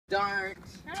Don't.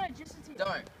 No, just a tip.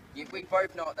 Don't. We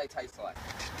both know what they taste like.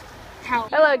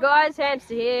 Hello guys,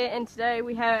 Hamster here, and today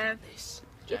we have this.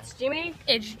 It's Jimmy.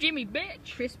 It's Jimmy,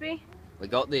 bitch. Crispy. We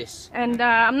got this. And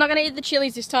I'm not going to eat the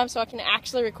chilies this time so I can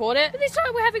actually record it. But this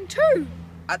time we're having two.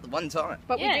 At the one time.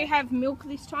 But we do have milk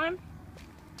this time.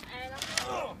 And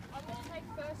I'm going to take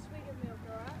first swig of milk,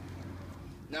 alright?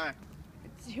 No.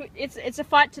 It's a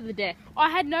fight to the death. I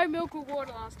had no milk or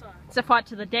water last time. It's a fight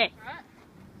to the death. Alright?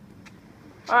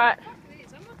 Alright, Fuck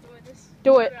this, I'm not doing this.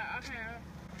 do it. Okay.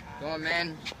 Come on,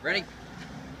 man. Ready?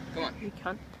 Come on. You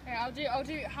cunt. Okay, I'll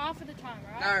do half of the time,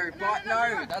 right?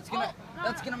 No.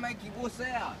 That's gonna make you wuss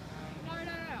out. No.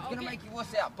 It's gonna make you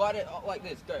wuss out. Bite it like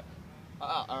this. Go.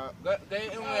 Go in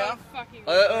there. Fucking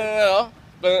Go in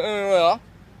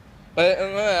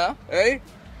there. Ready?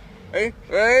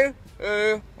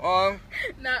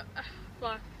 No,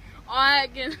 fuck.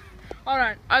 Hold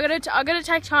on. I gotta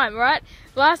take time, right?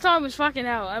 Last time was fucking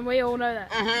hell, and we all know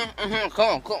that.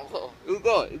 Come on. You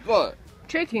got it.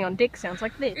 Choking on dick sounds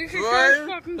like this. This is so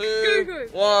fucking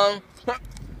stupid. 1.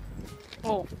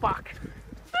 Oh, fuck.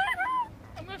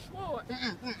 I'm gonna swallow it.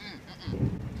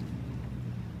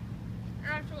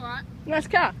 That's alright. Nice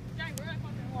car. Dang, we're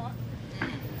fucking hot.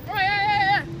 Oh,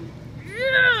 yeah.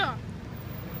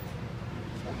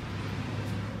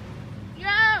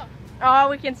 Yeah! Oh,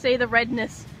 we can see the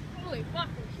redness. Holy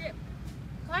fucking shit.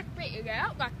 Like, spit it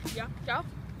out, like, yuck.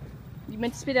 You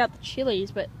meant to spit out the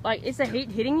chilies, but like, is the heat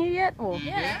hitting you yet? Or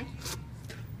Yeah.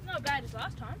 Not as bad as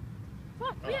last time.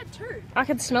 Fuck, we had two. I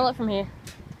can smell it from here.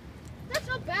 That's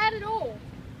not bad at all.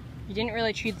 You didn't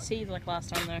really chew the seeds like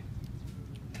last time, though.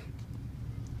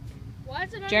 Why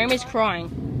is it? Jeremy's crying.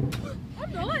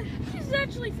 I'm not. He's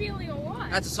actually feeling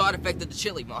alright. That's a side effect of the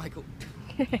chili, Michael.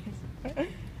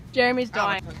 Jeremy's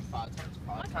dying.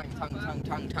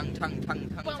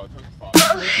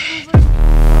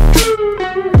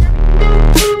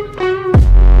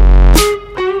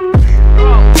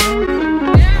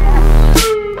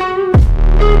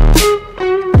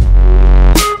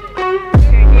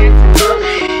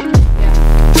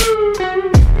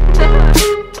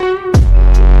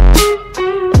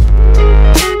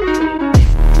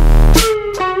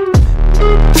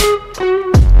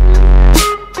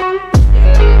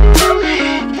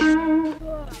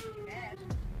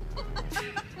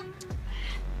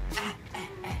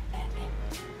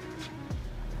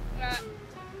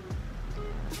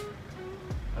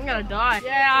 I'm gonna die.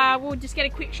 Yeah, we'll just get a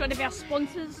quick shot of our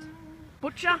sponsors.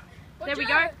 Butcher. There we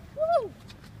go. Woo.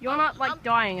 You're not like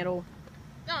dying at all.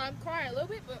 No, I'm crying a little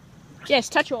bit, but Yes,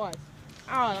 touch your eyes.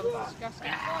 Oh, that was disgusting.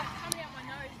 it's coming out my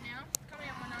nose now. Coming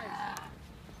out my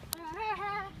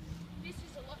nose. This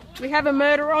is a lot. We have a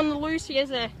murderer on the loose. He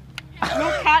has a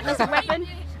milk carton as a weapon.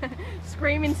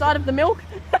 Scream inside of the milk.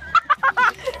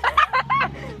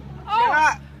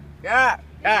 Yeah.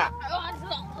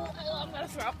 I'm gonna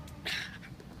throw up.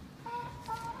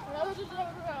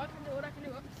 I can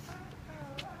do it.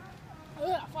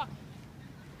 Fuck.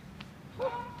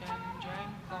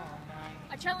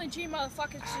 I challenge you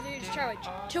motherfuckers to do this challenge.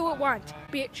 2 at once,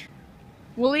 bitch.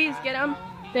 Woolies, get them.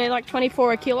 They're like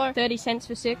 24 a kilo, 30 cents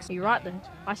for 6. You're right then.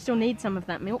 I still need some of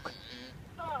that milk.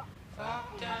 Oh.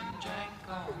 There's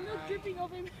milk dripping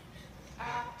off him.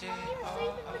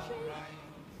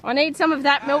 I need some of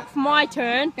that milk for my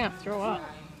turn. I'm gonna throw up.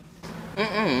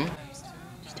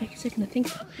 Just take a second to think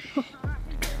about it.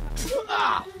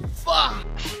 Ah, fuck.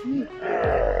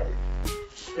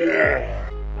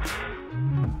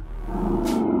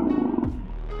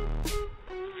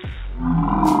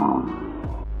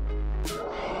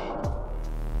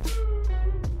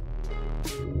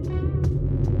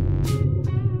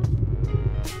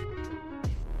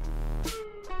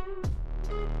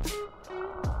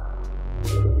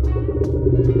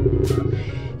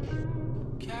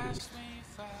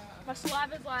 My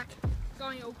saliva's like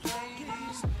going all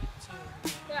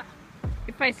yeah.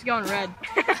 Your face is going red.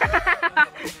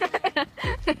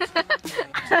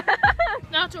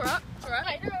 No, it's alright. It's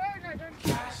alright. No, don't.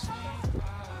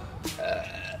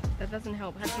 That doesn't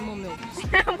help. Have some more milk.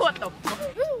 What the fuck?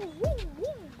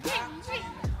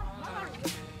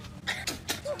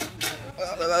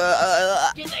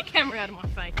 Get that camera out of my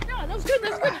face. No, that was good.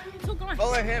 It's all gone.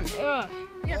 Follow him. Ugh.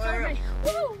 Yeah, follow me.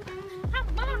 Woo!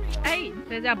 Hey,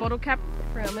 there's our bottle cap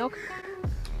for our milk.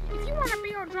 If you want to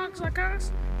be on drugs like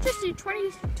us, just do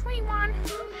 20, 21.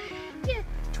 Yeah,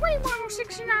 21 or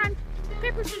 69.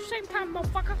 Peppers at the same time,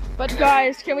 motherfucker. But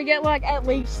guys, can we get like at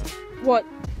least, what,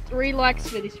 3 likes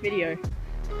for this video?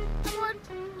 Come on,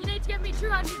 you need to get me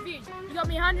 200 views. You got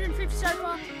me 150 so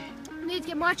far. You need to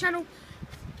get my channel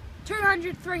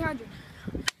 200, 300.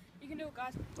 You can do it,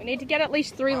 guys. We need to get at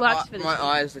least 3 likes for this. My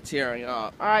eyes are tearing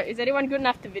up. Alright, is anyone good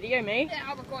enough to video me? Yeah,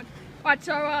 I'll record. Alright,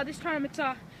 so this time it's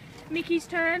Mickey's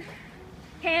turn.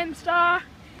 Hamstar.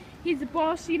 He's the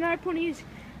boss, you know, putting his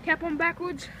cap on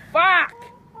backwards. Fuck!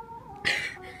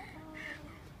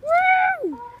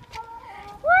 Woo!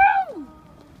 Woo!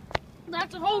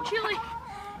 That's a whole chili.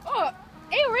 Oh,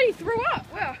 he already threw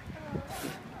up. Wow.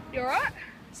 You alright?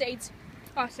 Seeds.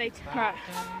 Oh, seeds. Alright.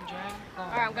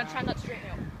 Alright, I'm gonna try not to drink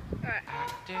milk. Alright.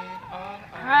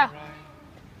 Ah,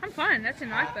 I'm fine. That's a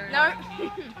knife burn. No.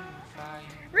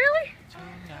 Really?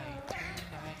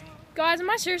 Guys, am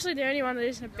I seriously the only one that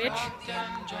isn't a bitch?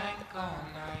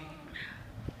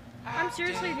 I'm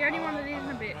seriously the only one that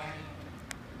isn't a bitch.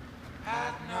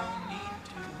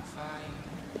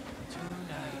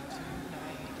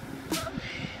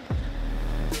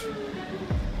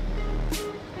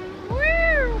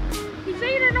 Woo! He's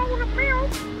eating all the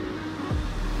milk.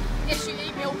 Yes, you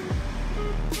eat milk.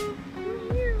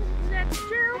 That's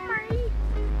Jeremy.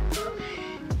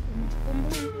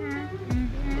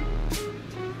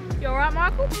 You alright,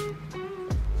 Michael?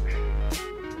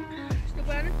 Still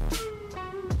burning?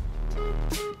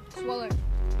 Swallow.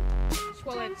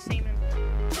 Swallow the semen.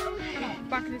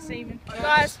 Bucket of semen.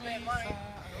 Guys,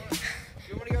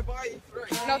 You want to go buy you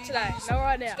 3? not today. Not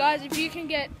right now. Guys, if you can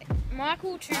get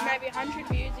Michael to maybe 100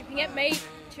 views, if you can get me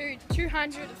to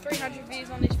 200 or 300 views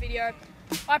on this video,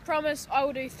 I promise I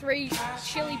will do 3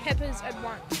 chili peppers at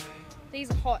once.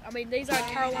 These are hot. I mean, these are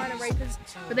Carolina Reapers,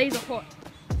 but these are hot.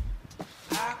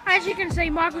 As you can see,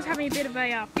 Michael's having a bit of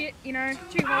a fit, you know,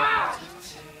 too hot.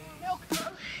 Milk.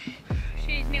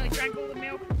 She's nearly drank all the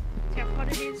milk. That's how hot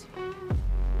it is.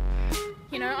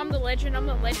 You know, I'm the legend, I'm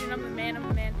the legend, I'm the man, I'm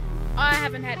the man. I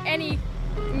haven't had any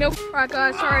milk. Right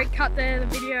guys, sorry, cut the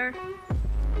video.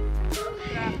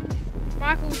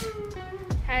 Michael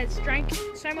has drank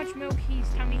so much milk his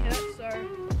tummy hurts, so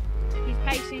he's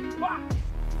pacing.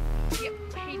 Yep,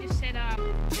 he just said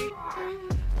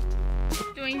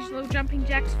doing his little jumping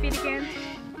jacks fit again.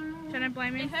 So don't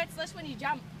blame him. It hurts less when you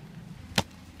jump.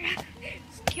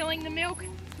 It's killing the milk.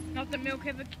 Not that milk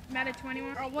ever mattered to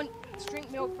anyone. I want to drink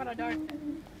milk, but I don't.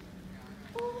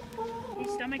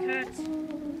 His stomach hurts.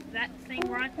 That thing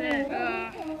right there.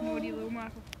 Naughty little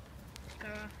Michael.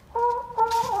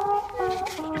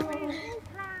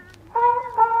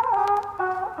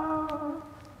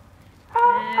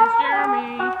 There's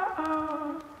Jeremy.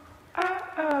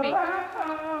 Hey.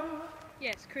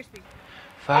 Yes, crispy.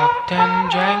 Fucked and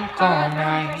drank all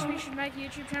night. Crispy should make a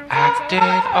YouTube channel for Acted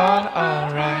himself.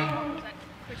 alright.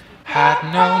 Crispy. Had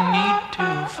no need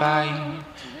to fight.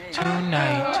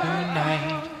 Tonight.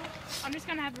 I'm just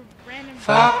gonna have a random.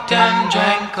 Fucked and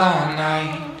drank all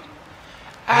night.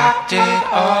 Acted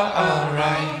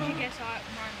alright. You guess mine.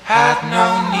 Had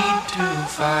no need to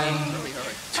fight.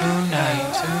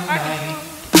 Tonight. I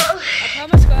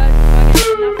promise, guys, if I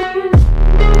get enough views.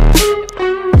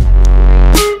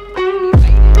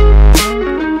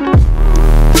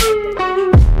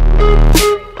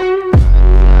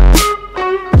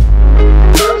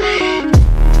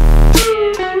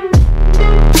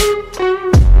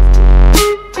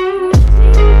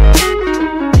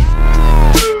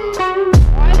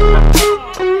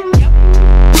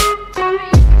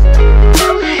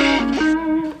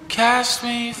 Cast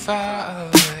me far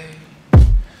away.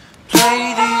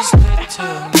 Play these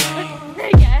little games.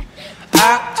 Yeah.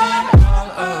 Acting all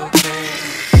okay.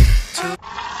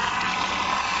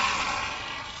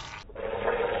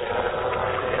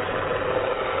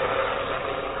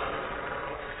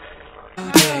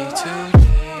 Today.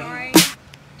 Sorry.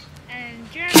 And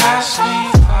Jeremy. Cast me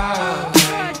far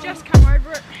away. Just come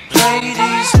over it. Play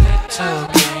these little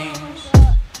games.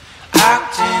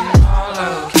 Acting all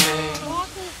okay.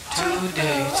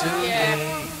 Today.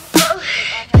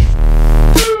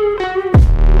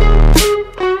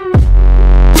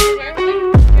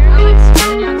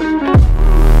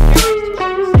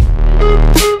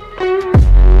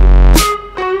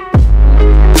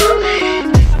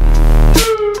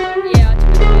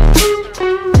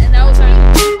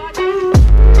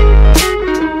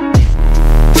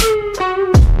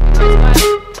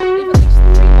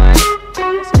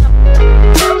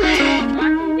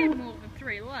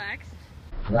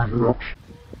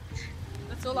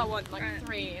 That's all I want, like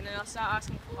 3, and then I'll start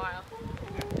asking for higher.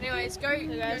 Anyways, go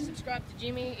subscribe to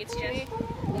Jimmy. It's Jimmy.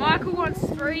 Michael wants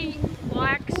 3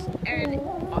 likes, and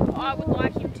I would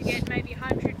like him to get maybe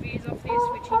 100 views off this,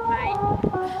 which he may.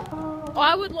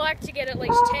 I would like to get at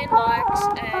least 10 likes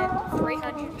and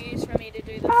 300 views for me to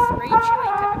do the 3 chili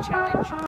pepper challenge.